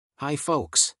Hi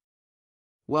folks.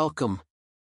 Welcome.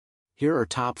 Here are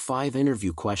top 5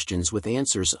 interview questions with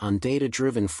answers on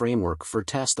data-driven framework for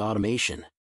test automation.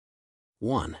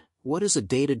 1. What is a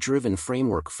data-driven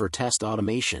framework for test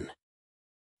automation?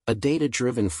 A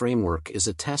data-driven framework is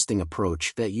a testing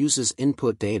approach that uses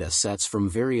input data sets from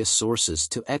various sources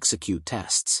to execute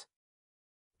tests.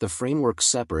 The framework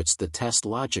separates the test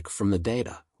logic from the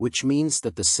data, which means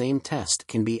that the same test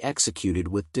can be executed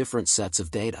with different sets of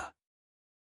data.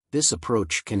 This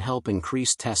approach can help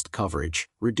increase test coverage,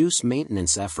 reduce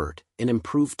maintenance effort, and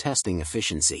improve testing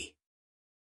efficiency.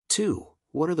 2.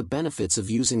 What are the benefits of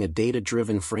using a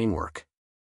data-driven framework?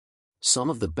 Some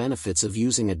of the benefits of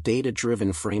using a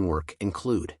data-driven framework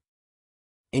include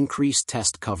increased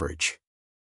test coverage,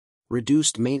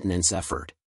 reduced maintenance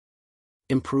effort,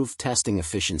 improved testing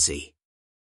efficiency,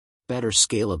 better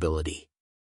scalability,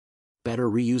 better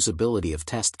reusability of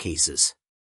test cases,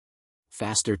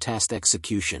 faster test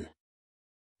execution,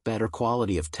 better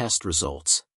quality of test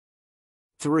results.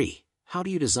 3. How do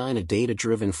you design a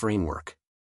data-driven framework?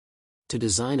 To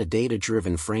design a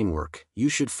data-driven framework, you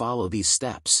should follow these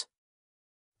steps.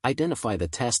 Identify the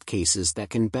test cases that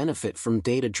can benefit from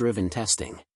data-driven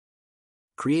testing.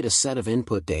 Create a set of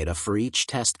input data for each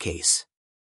test case.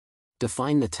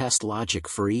 Define the test logic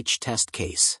for each test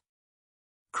case.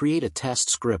 Create a test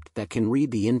script that can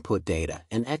read the input data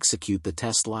and execute the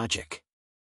test logic.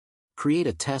 Create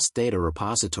a test data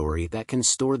repository that can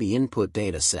store the input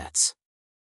data sets.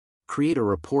 Create a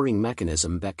reporting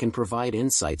mechanism that can provide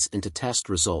insights into test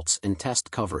results and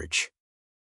test coverage.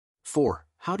 4.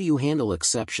 How do you handle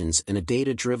exceptions in a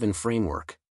data-driven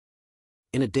framework?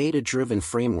 In a data-driven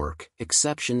framework,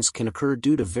 exceptions can occur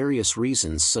due to various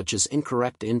reasons such as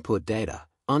incorrect input data,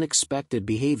 unexpected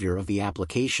behavior of the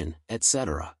application,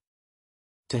 etc.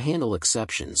 To handle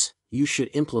exceptions, you should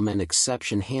implement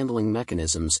exception handling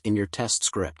mechanisms in your test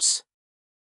scripts.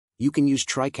 You can use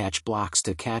try-catch blocks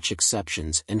to catch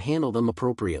exceptions and handle them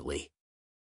appropriately.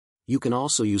 You can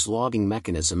also use logging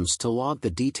mechanisms to log the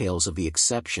details of the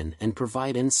exception and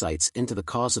provide insights into the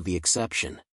cause of the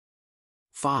exception.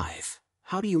 5.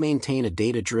 How do you maintain a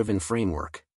data-driven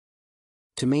framework?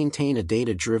 To maintain a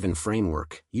data-driven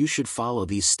framework, you should follow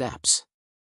these steps.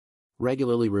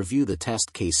 Regularly review the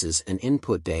test cases and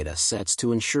input data sets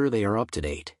to ensure they are up to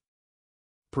date.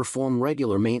 Perform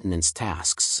regular maintenance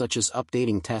tasks such as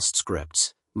updating test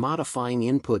scripts, modifying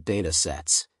input data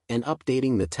sets, and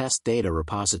updating the test data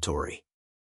repository.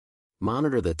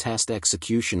 Monitor the test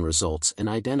execution results and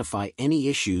identify any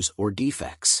issues or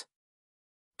defects.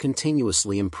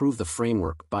 Continuously improve the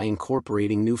framework by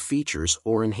incorporating new features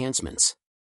or enhancements.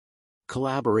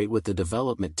 Collaborate with the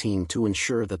development team to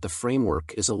ensure that the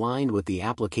framework is aligned with the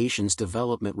application's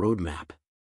development roadmap.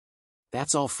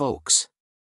 That's all, folks.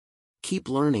 Keep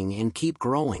learning and keep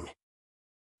growing.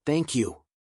 Thank you.